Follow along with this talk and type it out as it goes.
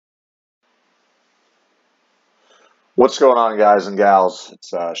What's going on, guys and gals?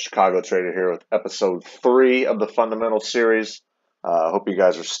 It's Chicago Trader here with episode 3 of the Fundamental Series. Hope you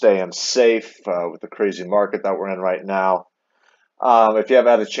guys are staying safe with the crazy market that we're in right now. If you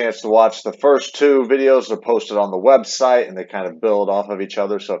haven't had a chance to watch the first 2 videos, they're posted on the website and they kind of build off of each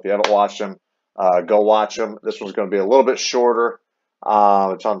other. So if you haven't watched them, go watch them. This one's going to be a little bit shorter.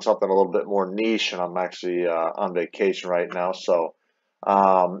 It's on something a little bit more niche, and I'm actually on vacation right now. So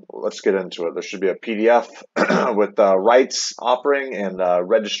let's get into it. There should be a PDF with rights offering and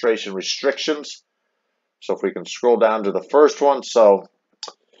registration restrictions. So if we can scroll down to the first one. So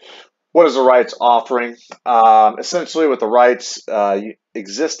what is a rights offering? Essentially with the rights,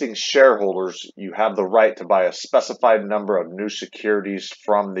 existing shareholders, you have the right to buy a specified number of new securities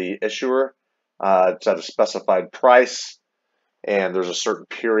from the issuer. It's at a specified price, and there's a certain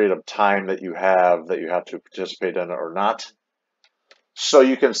period of time that you have to participate in it or not. So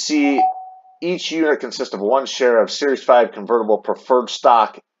you can see each unit consists of 1 share of Series 5 convertible preferred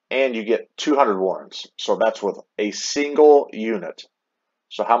stock, and you get 200 warrants. So that's with a single unit.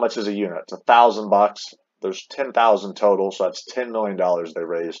 So how much is a unit? It's $1,000. There's 10,000 total, so that's $10 million they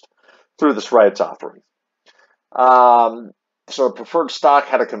raised through this rights offering. So the preferred stock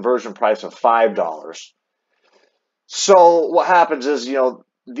had a conversion price of $5. So what happens is,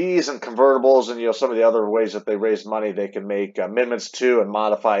 these and convertibles and some of the other ways that they raise money, they can make amendments to and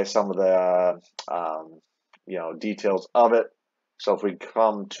modify some of the details of it. So if we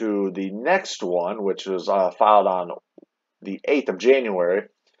come to the next one, which was filed on the 8th of January,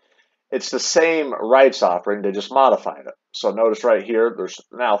 it's the same rights offering, they just modified it. So notice right here, there's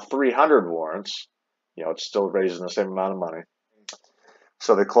now 300 warrants. It's still raising the same amount of money.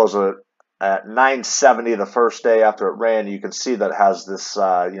 So they close it at 970 the first day after it ran. You can see that it has this,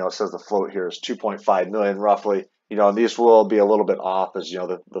 it says the float here is 2.5 million roughly. And these will be a little bit off as,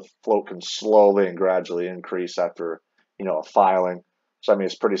 the float can slowly and gradually increase after, a filing. So, I mean,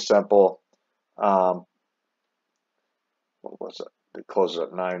 it's pretty simple. What was it? It closes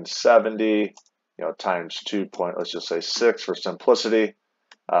at 970, times 2 point, let's just say 6 for simplicity,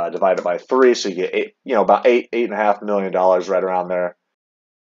 divided by 3. So you get about $8.5 million right around there.